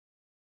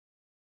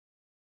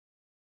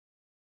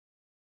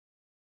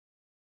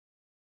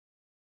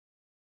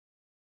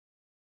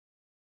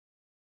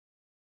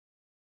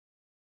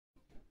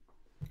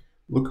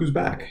look who's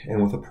back,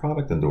 and with a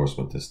product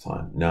endorsement this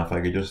time. Now, if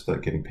I could just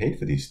start getting paid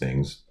for these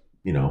things,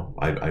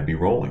 I'd be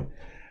rolling.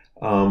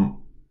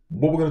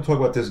 What we're going to talk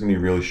about this is going to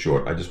be really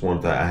short. I just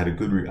wanted to, I had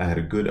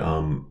a good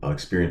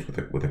experience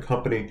with a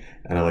company,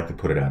 and I like to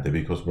put it out there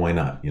because why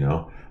not?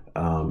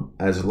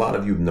 As a lot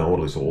of you know, at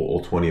least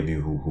all 20 of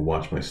you who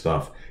watch my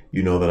stuff,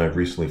 you know that I've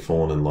recently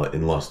fallen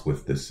in lust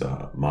with this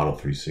Model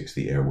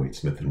 360 Airweight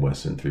Smith &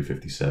 Wesson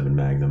 357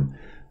 Magnum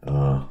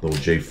little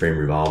J-frame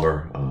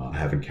revolver. I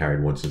haven't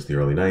carried one since the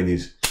early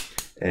 90s.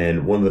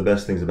 And one of the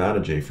best things about a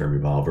J-frame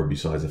revolver,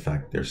 besides the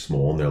fact that they're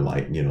small and they're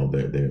light,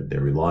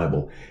 they're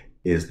reliable,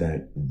 is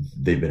that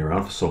they've been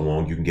around for so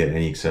long, you can get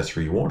any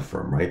accessory you want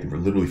for them, right? It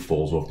literally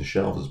falls off the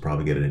shelves. It's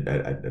probably get it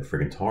at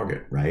friggin'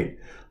 Target, right?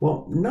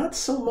 Well, not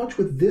so much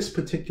with this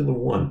particular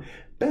one.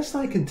 Best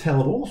I can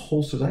tell, of all the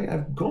holsters,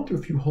 I've gone through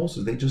a few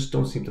holsters, they just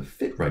don't seem to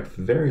fit right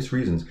for various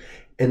reasons.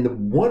 And the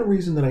one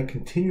reason that I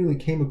continually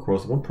came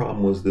across, one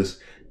problem was this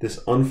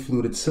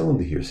unfluted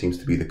cylinder here seems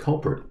to be the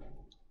culprit.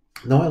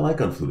 Now, I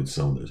like unfluted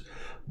cylinders,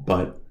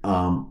 but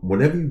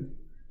whenever you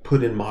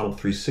put in Model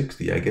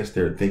 360, I guess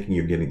they're thinking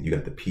you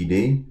got the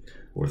PD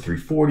or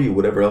 340 or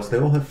whatever else. They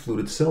all have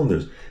fluted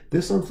cylinders.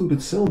 This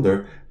unfluted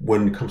cylinder,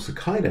 when it comes to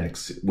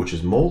Kydex, which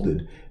is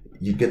molded,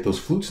 you get those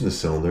flutes in the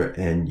cylinder,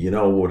 and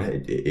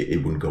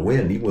it wouldn't go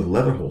in. Even with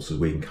leather holsters,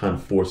 where you can kind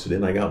of force it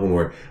in. I got one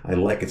where I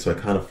like it, so I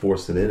kind of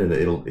force it in, and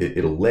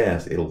it'll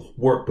last, it'll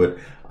work, but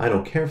I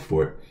don't care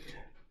for it.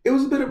 It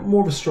was a bit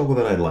more of a struggle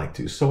than I'd like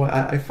to. So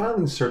I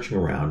finally, searching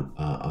around,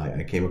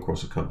 I came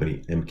across a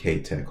company,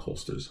 Tek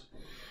Holsters.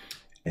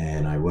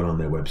 And I went on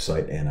their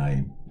website and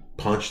I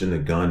punched in the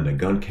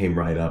gun came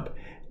right up,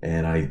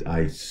 and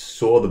I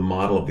saw the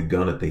model of the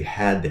gun that they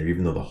had there,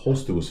 even though the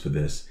holster was for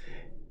this.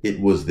 It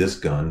was this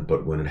gun,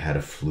 but when it had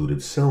a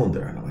fluted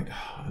cylinder. And I'm like,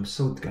 oh, I'm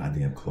so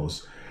goddamn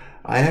close.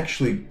 I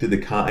actually did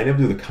I never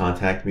do the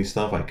contact me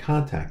stuff. I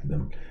contacted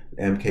them,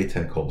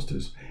 Tek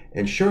Holsters.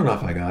 And sure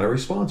enough, I got a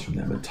response from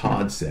them. And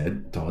Todd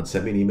sent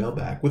me an email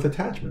back with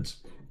attachments.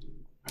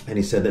 And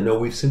he said that, no,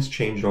 we've since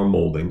changed our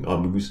molding.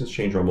 We've since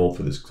changed our mold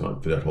for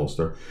that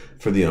holster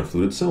for the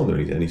unfluted cylinder.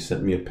 And he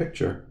sent me a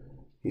picture.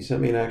 He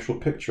sent me an actual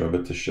picture of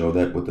it to show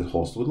that what the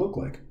holster would look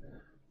like.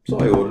 So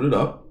I ordered it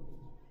up.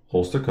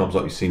 Holster comes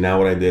up. You see now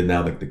what I did.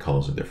 Now the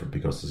colors are different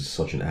because this is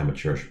such an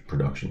amateurish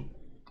production.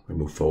 I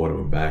move forward, I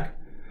move back.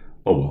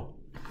 Oh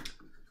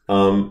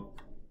well.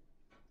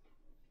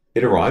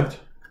 It arrived.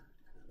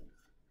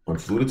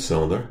 Unfluted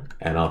cylinder,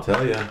 and I'll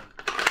tell you,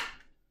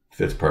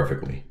 fits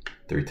perfectly.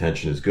 The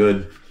retention is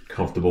good,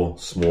 comfortable,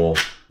 small,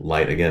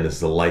 light. Again, this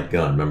is a light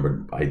gun.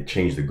 Remember, I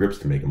changed the grips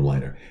to make them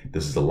lighter.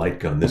 This is a light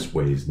gun. This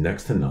weighs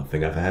next to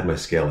nothing. I've had my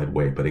scale at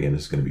weight, but again,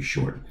 this is going to be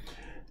short.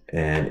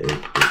 And it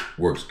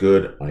works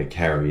good. I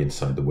carry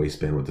inside the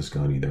waistband with this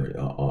gun, either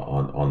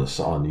on the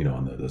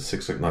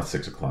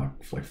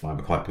 5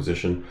 o'clock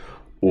position,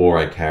 or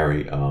I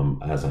carry,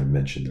 as I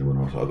mentioned,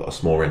 a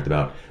small rant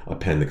about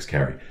appendix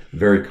carry.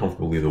 Very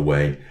comfortable either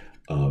way.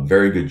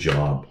 Very good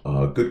job.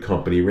 Good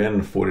company. Ran in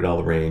the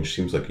 $40 range.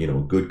 Seems like,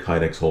 good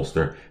Kydex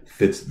holster.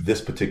 Fits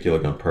this particular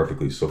gun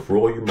perfectly. So for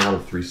all you Model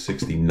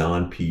 360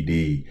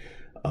 non-PD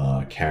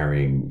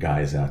carrying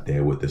guys out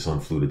there with this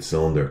unfluted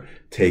cylinder,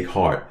 take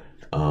heart.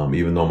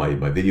 Even though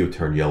my video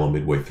turned yellow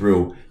midway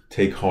through,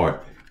 take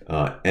heart.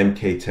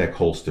 Tek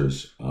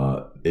Holsters.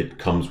 It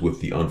comes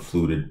with the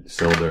unfluted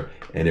cylinder,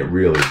 and it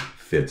really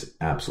fits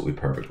absolutely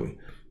perfectly.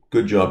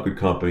 Good job, good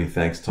company.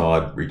 Thanks,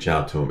 Todd. Reach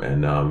out to him,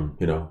 and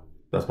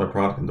that's my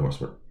product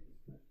endorsement.